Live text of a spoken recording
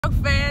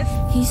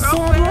He said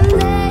one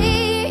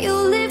day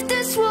you'll leave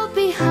this world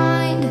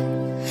behind,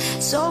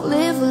 so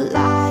live a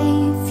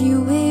life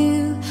you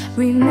will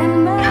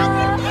remember.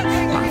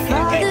 My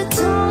father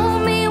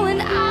told me when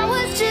I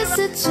was just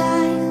a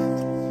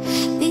child,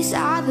 these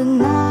are the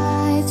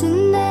nights that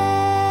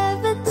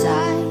never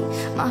die.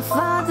 My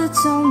father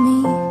told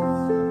me.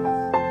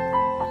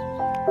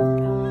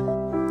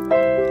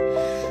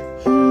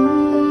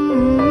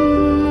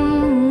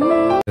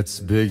 It's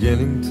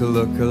beginning to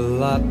look a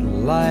lot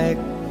like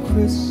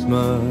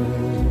Christmas.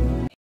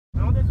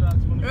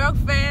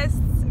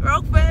 Rockfest,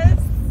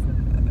 Rockfest,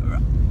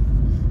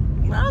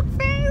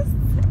 Rockfest.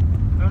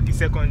 Okay,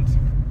 second.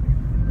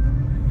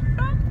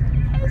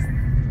 Rockfest.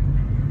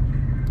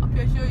 Hope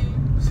you're showing.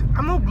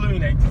 I'm not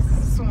glowing like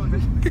this.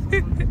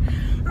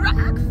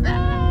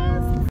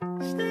 Rockfest.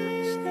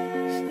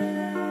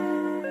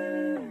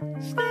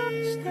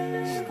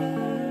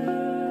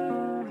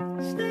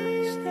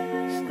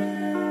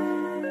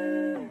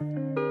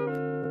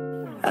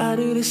 I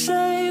do the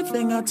same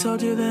thing I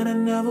told you that I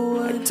never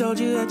would. Told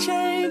you I'd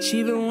change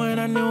even when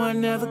I knew I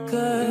never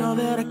could. Know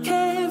that I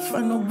can't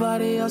find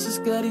nobody else as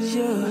good as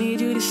you.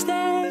 Need you to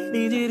stay,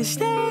 need you to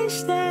stay,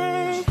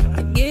 stay.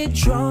 I get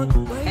drunk.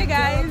 Hey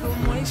guys,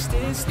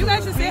 you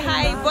guys should say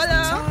hi,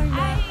 Bola.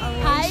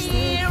 Hi,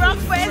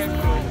 Rockfest,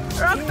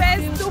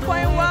 Rockfest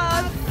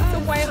 2.1,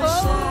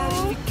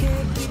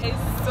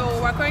 2.0. So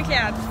we're currently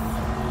at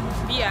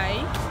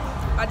BI,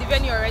 at the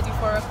venue already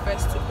for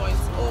Rockfest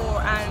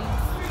 2.0, and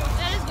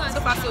so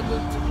far so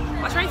good.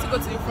 We're trying to go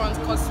to the front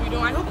because we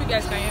don't. I hope you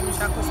guys can hear me,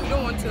 because we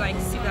don't want to like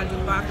sit at the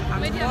back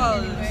at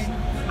all.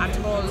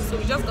 So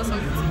we just got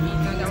something to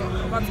eat and then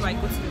we're about to like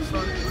go to the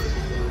front.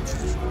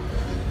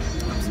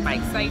 I'm super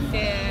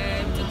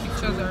excited. Took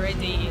pictures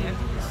already.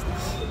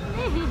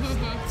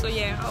 So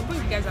yeah, I'll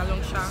bring you guys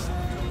along, Sha.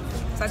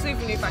 So I don't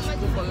even know if I should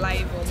go for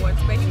live or what.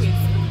 But anyways,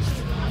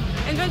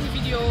 enjoy the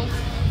video.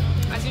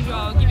 As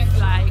usual, give it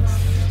likes,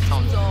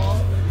 thumbs up,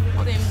 all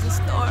them good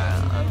stuff.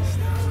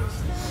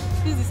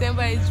 This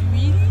December is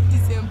really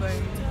December.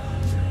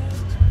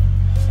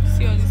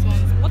 See all these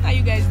ones. What are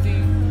you guys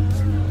doing?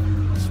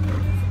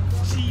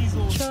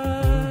 Jesus.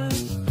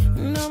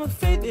 And I'm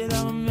afraid that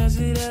I'ma mess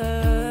it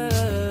up.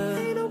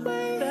 Ain't no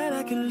way that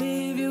I can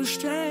leave you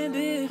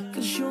stranded,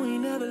 cause you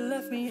ain't never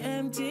left me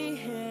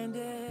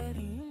empty-handed.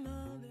 You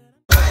know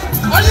that.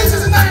 Oh, this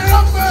is not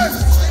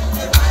Rockfest!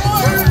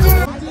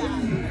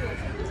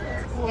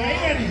 Hey,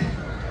 Eddie.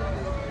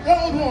 What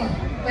old one?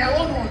 Yeah,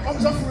 old one. Come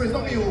up for it,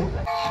 not me.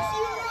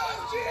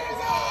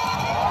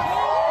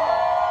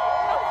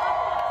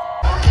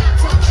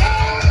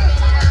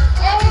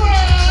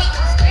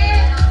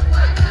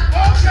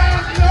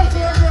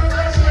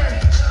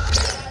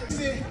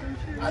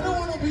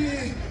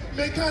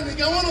 Mechanic,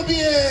 I want to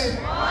be a...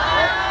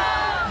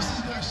 You see,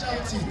 you can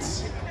shout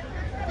it.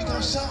 You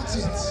can shout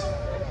it.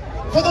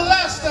 For the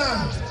last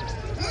time,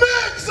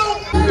 make some...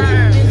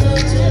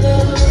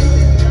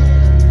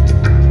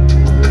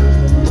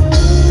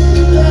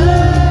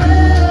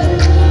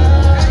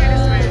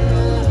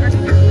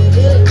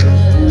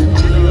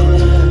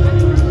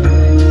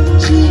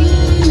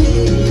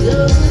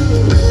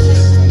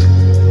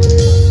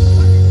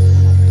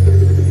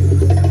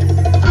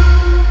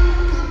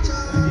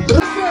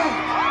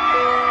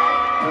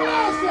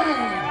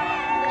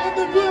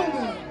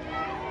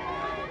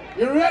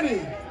 You ready?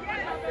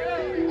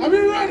 Are we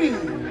ready?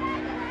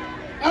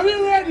 Are we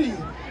ready?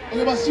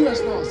 Okay, but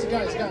serious now. So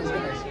guys.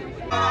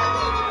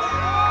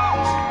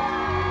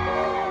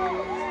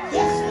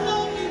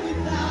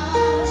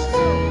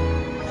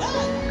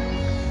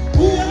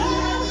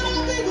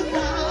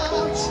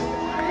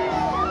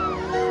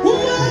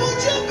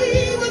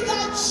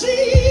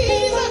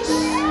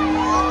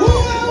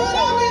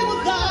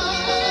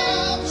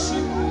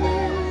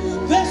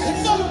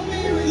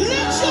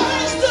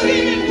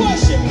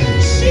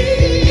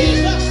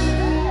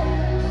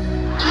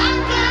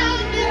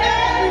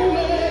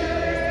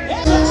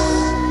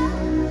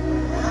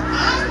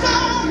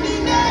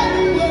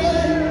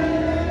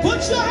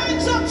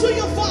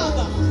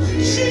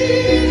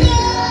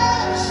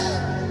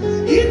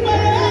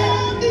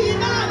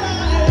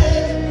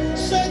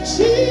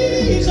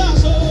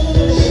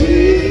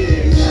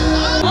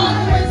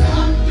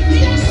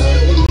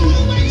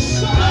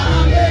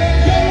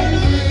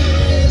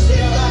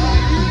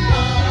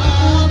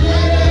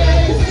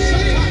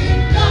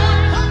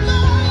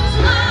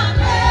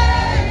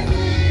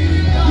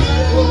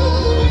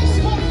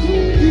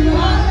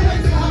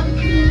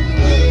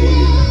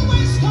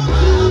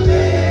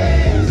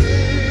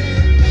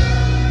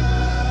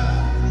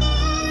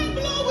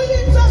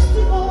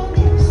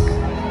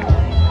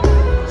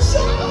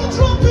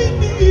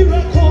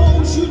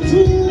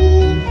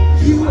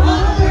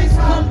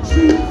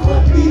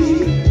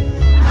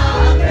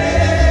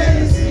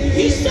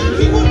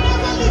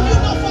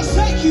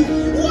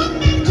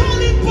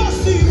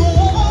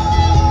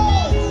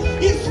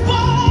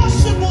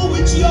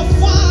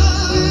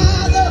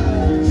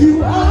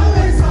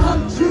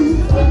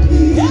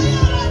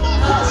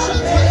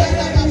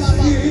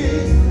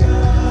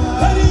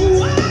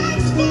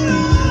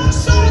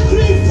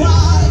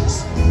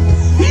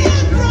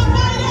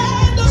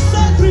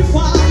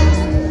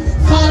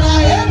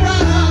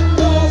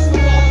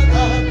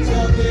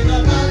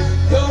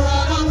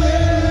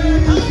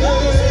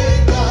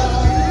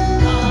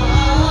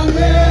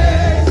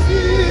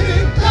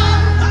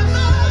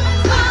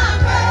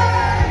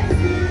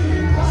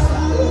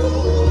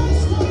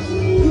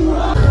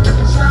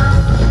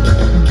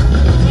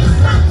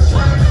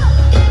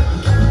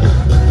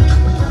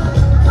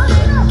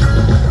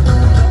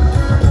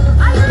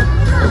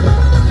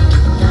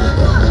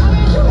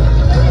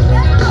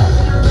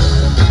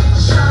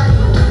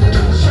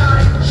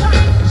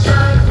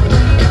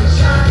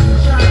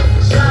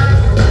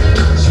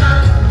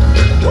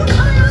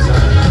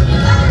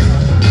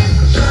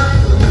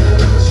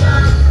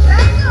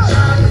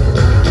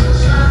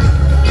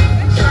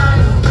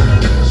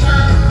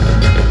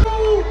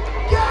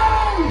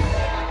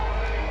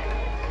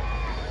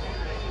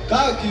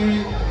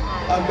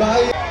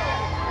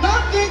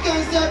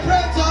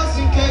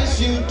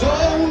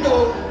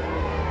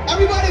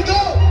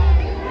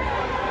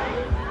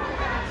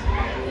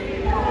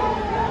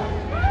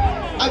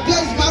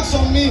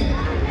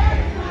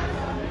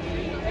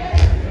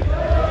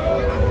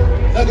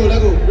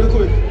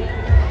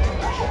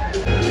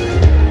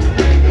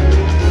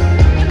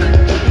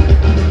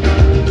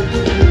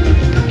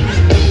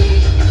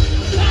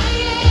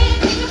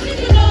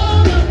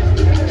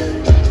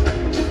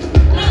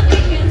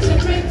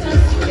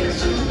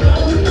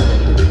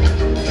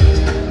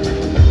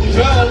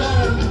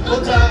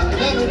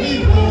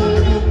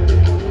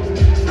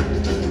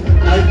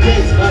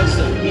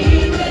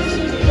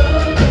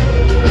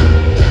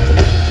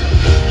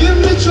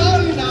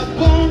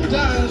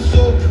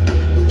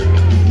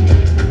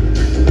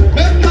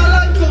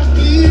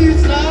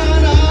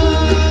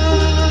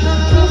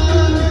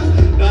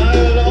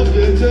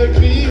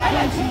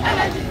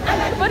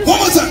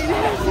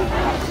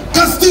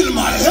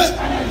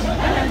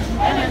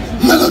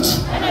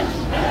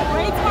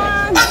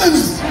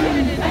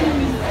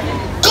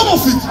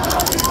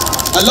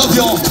 Love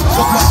y'all.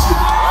 God bless you.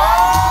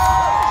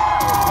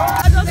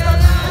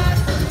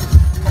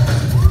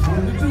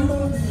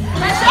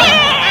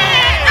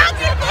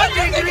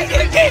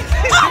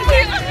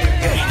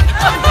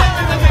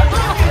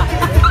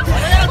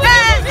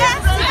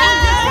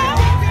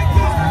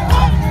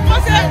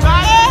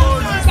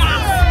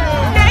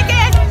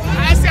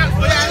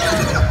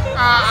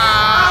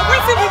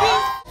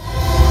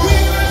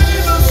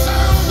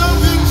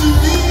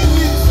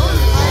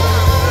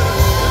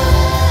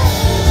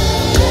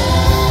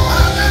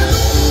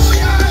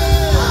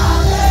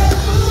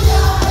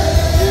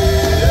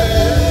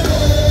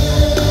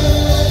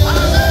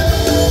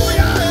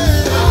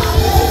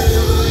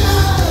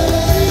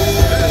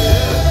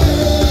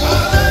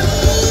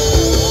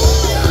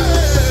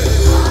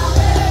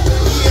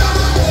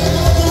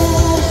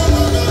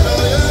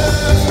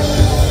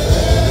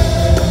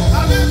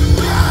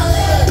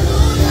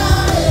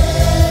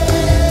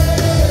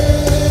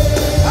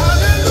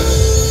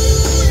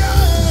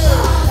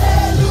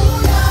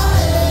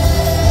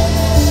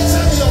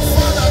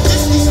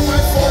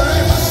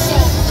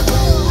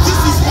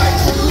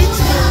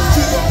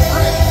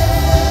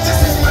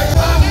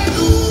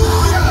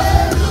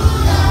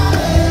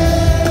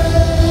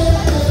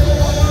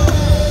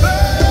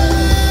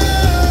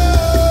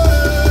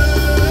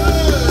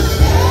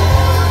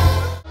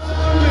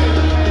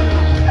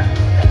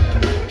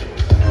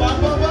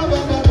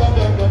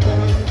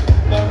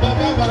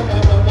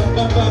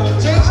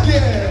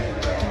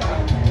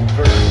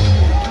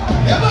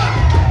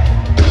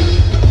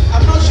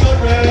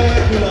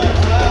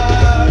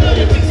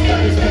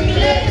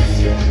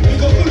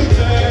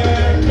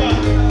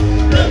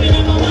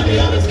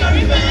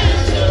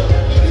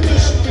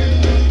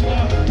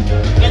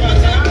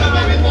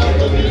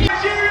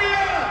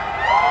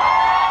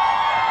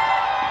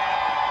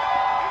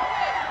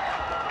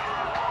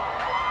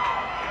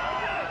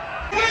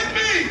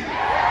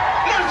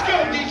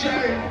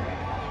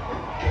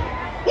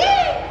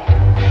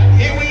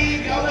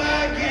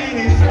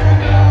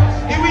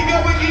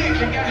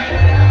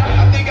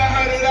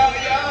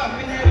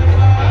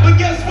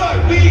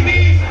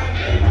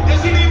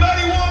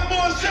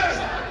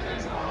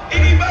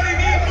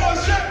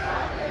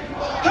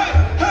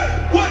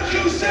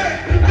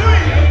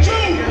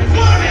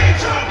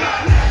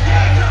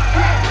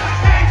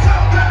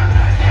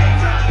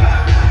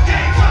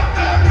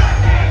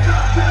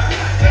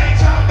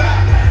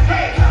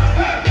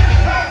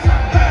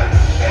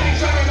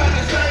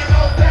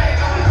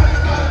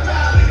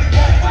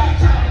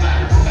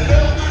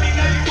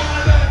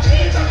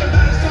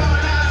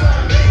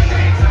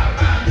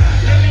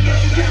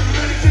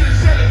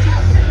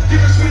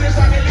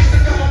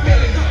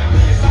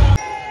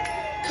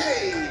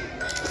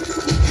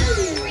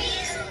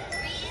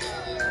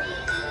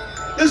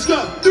 Let's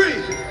go. 3,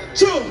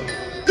 2, 1,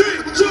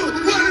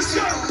 let's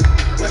go.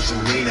 What you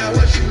mean now,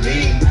 what you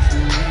mean?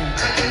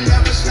 I can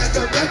never slack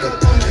up back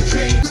up on my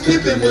dreams.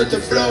 Pippin' with the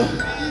flow,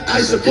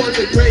 I support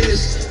the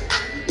greatest.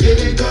 Here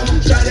we go,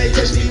 try to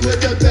catch me with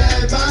the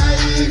bad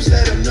vibes.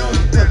 Let them know,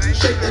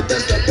 shake the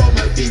dust up on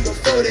my feet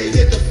before they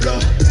hit the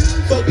floor.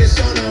 Focus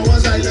on the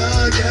ones I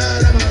love, yeah,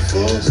 they're my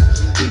foes.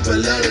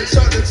 People love to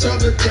talk,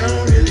 but they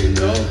don't really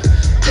know.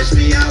 Catch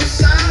me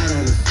outside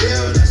on the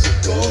field, that's a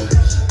goal.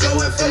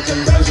 Going for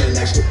conversion,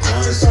 extra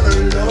points on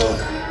the low.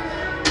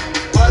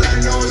 All I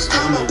know is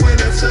I'm a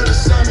winner till the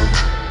summer.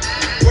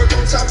 Work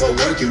on top of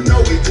work, you know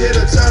we did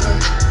a ton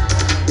of.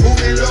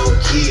 Moving low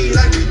key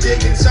like we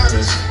digging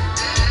tunnels.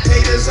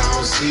 Haters, I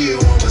don't see you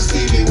on my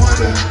Stevie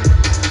Wonder.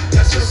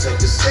 Got yourself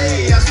to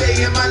say, I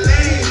stay in my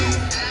lane.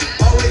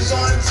 Always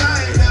on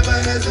time, never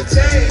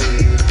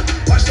hesitate.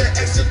 Watch the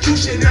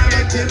execution,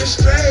 I'ma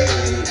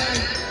demonstrate.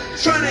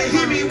 Tryna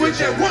hit me with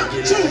that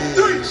 1, 2,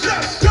 3,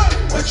 let's go.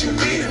 What you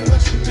mean and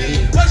what you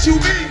mean? What you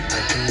mean?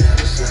 I can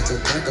never slack a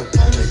back up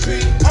on my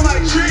dream. On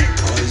my dream.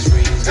 All these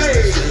rings,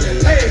 hey,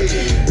 hey,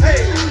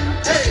 hey,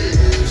 hey,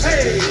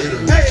 hey,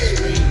 hey,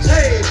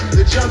 hey.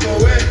 The jump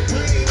away,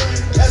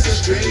 that's the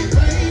stream.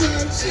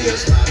 See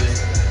us mobbing,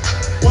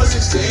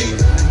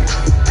 116.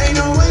 Ain't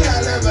no way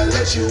I'll ever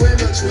let you in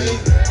between.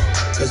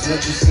 Cause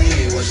what you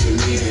see, what you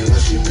mean, and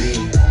what you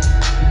mean.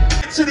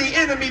 To the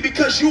enemy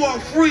because you are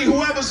free.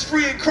 Whoever's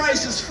free in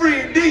Christ is free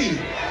indeed.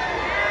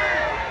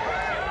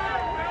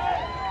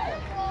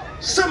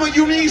 Some of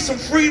you need some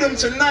freedom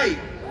tonight.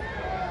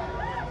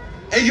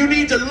 And you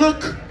need to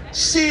look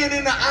sin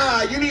in the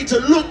eye. You need to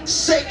look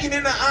Satan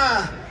in the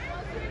eye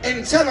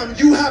and tell him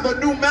you have a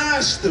new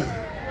master.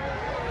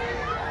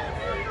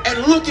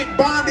 And look at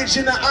bondage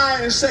in the eye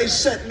and say,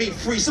 set me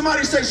free.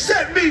 Somebody say,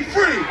 set me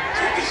free.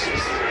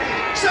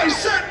 Say,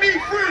 set me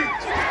free.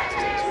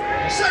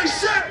 Say,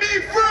 set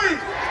me free.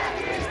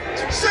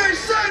 Say,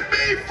 set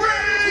me free.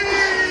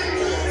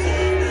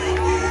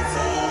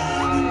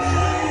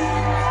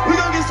 We're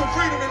going to get some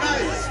freedom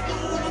tonight.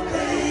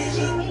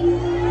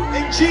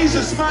 In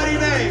Jesus' mighty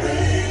name.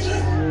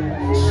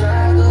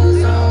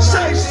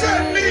 Say,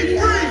 set me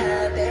free.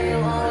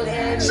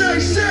 Say,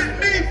 set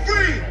me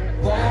free.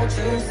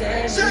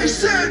 Say,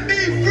 set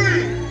me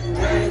free.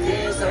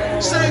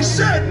 Say,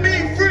 set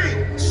me free.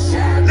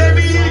 Let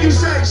me hear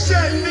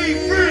set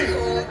me free.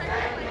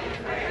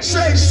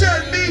 Say,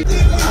 set me.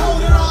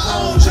 Holding our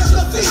own, just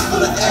a thief for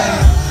the air.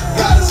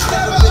 God is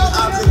never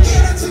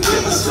obligated to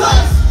give us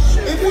life.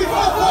 If we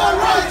fought for our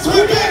rights,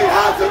 we being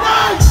held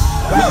tonight.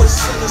 No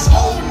sinners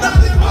hold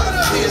nothing but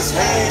a his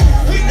hand.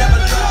 We never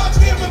loved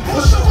him and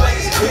push away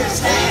his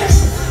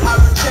hands. I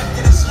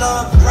rejected his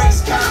love,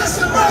 grace, kindness,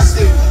 and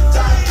mercy.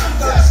 Dying of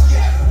thirst,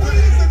 yet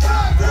willing to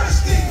die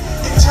thirsty.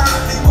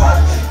 Eternally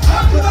working,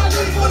 how could I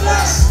live for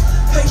less?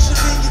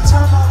 Patiently, you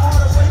turn my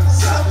heart away from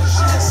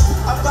selfishness.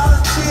 I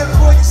volunteer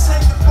for your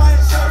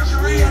sanctifying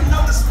surgery. I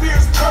know the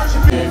Spirit's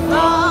purging me.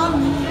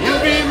 You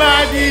be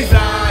my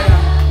desire.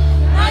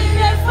 Now you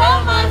live for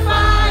my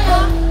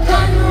fire.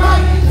 Can you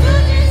run into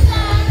this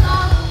land?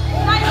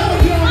 Now you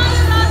be my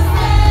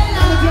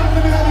sustainer.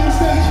 Let me have you on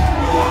stage.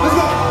 Let's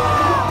go.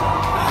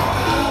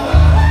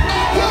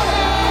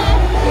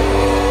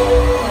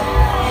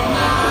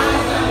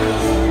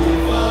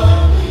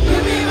 You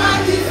be my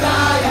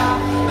desire.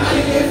 Now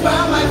you live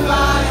for my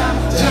fire.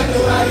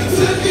 January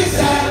to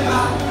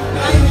December.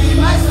 Now you be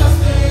my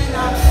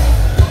sustainer.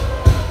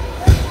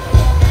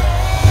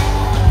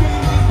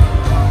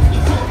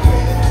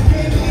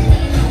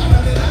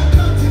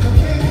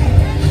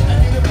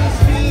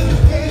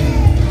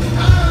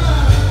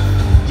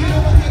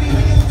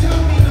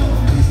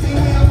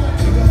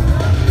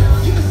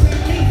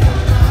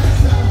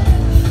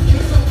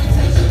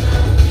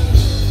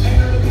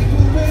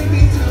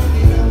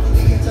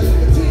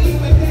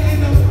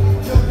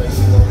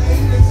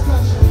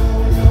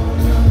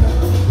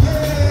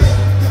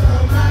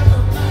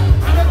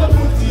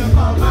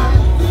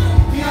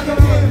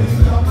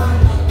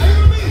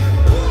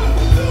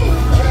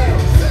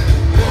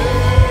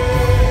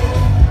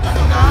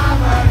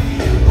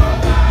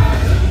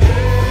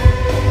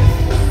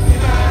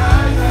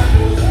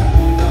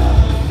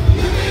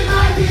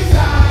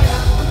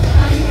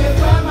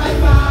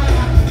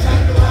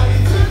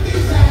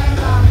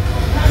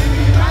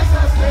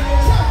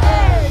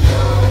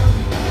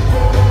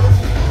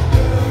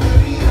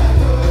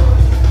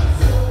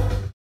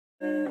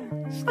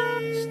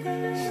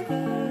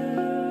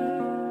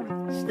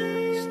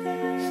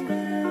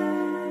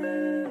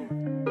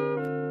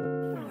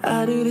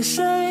 I do the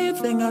same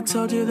thing I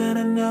told you that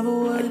I never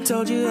would. I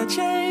told you I'd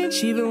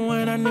change even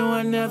when I knew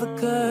I never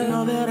could.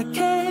 Know that I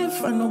can't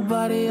find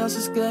nobody else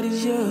as good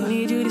as you.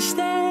 Need you to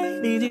stay,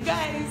 need you.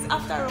 Guys,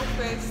 after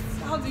Rockfest,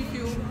 how do you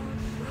feel?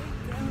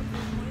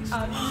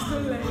 I'm so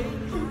like,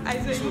 I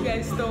said you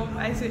guys stop.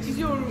 I said it's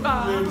your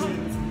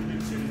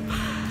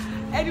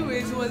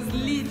anyways, it was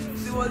lit.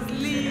 It was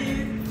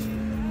lit.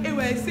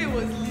 Anyway, I say it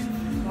was lit.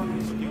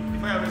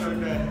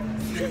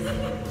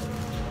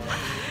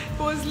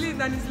 It was late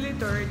and it's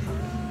late already.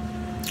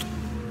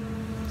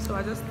 So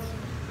I just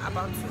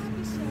about to.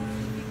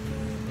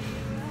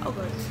 Oh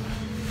god.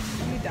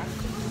 Give me that.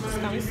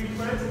 Can we see?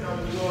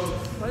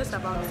 We're just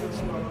about to.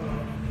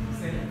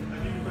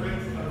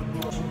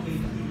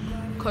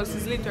 Because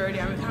it's late already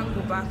and we can't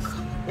go back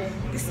home.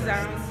 This is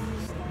around.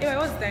 Anyway,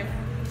 what's the time?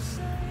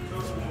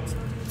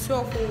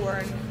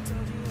 12:01.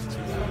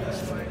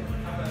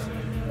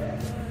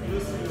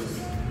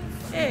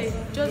 Hey,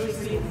 just the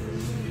play.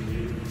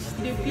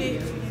 They play.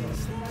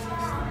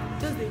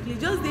 Just they play.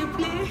 Just they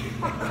play.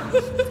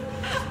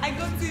 I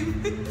got him.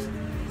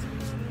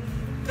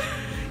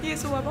 Yeah,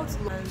 so we're about to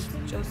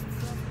just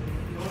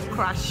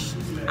crash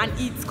and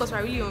eat because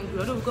we're really hungry.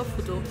 Although we got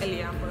food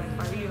earlier, but like,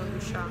 we're really hungry.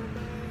 Sure.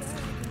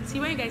 See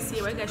when you guys see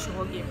it, when you guys should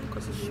hug him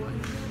because it's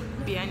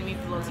behind me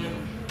vlogging.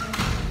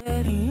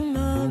 You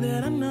know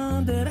that I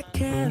know that I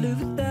can't live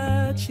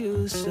without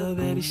you, so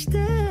baby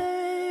stay.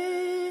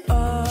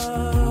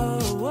 Oh,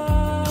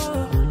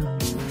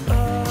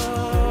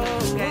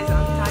 guys,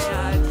 I'm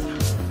tired.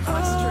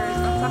 I'm stressed.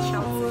 I'm so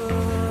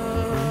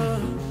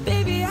shouting.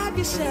 baby, I'd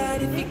be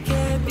sad if you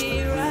can't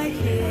be right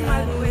here.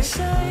 I do the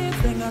same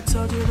thing I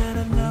told you that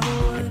I never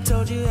would. I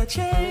told you I'd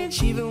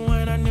change even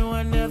when I knew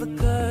I never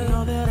could.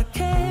 Know that I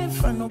can't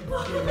find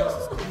nobody.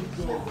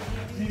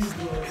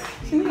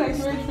 She looks like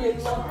very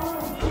straight.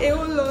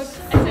 Oh Lord.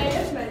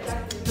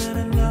 That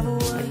I never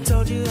would. I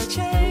told you I'd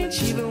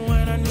change even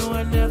when I knew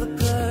I never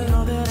could.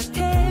 Know that I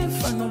can't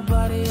find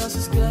nobody else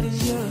as good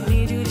as you.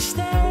 Need you to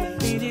stay,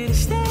 need you to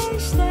stay,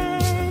 stay.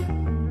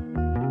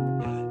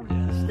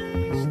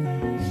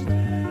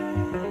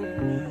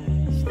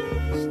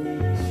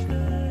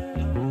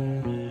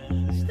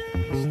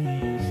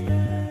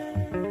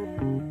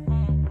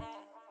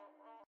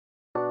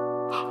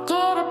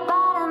 Get up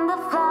out on the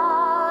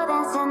floor,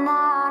 dancing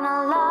down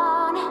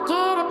alone.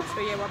 Get up So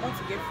yeah, we're about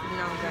to get food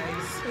now,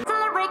 guys. till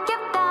the break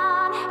of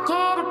dawn.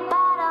 Get up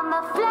out on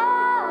the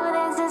floor,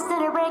 dancing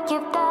till the break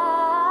of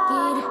dawn.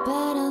 Get up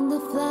out on the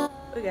floor.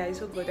 Oh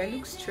guys, oh god, I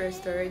look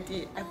stressed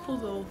already. I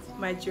pulled off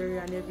my jewelry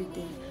and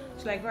everything.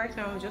 So like right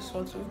now,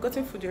 we've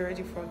gotten food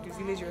already from the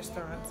village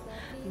restaurant,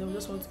 and then we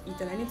just want to eat.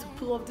 And I need to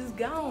pull off this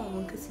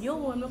gown because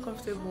I'm not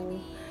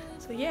comfortable.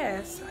 So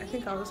yes, I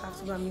think I'll just have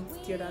to go and meet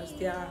the others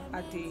there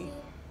at the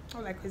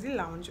is it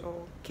lounge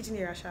or kitchen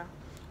area.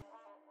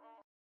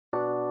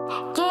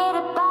 Get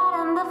up out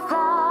on the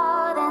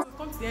floor,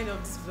 Come to the end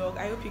of this vlog.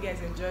 I hope you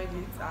guys enjoyed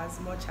it as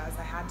much as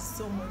I had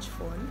so much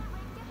fun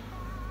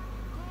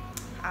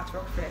at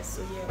Rockfest.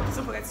 So yeah, please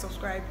don't forget to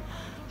subscribe,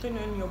 turn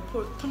on your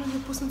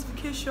post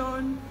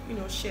notification, you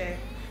know, share,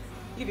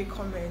 leave a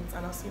comment,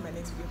 and I'll see you in my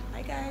next video.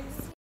 Bye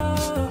guys.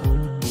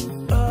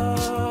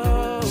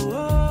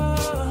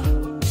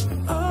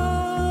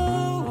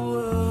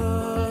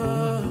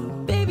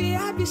 Baby,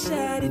 I'd be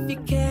sad if you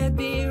can't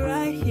be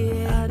right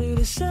here. I do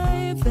the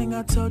same thing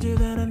I told you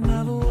that I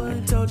never would.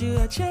 I told you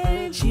I'd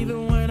change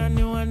even when I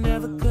knew I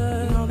never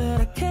could. Know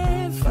that I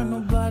can't find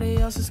nobody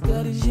else as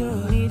good as you.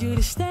 Need you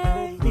to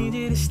stay,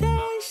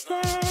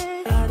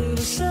 stay. I do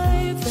the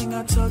same thing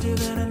I told you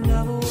that I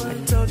never would.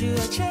 I told you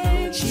I'd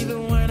change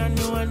even when I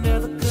knew I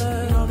never could.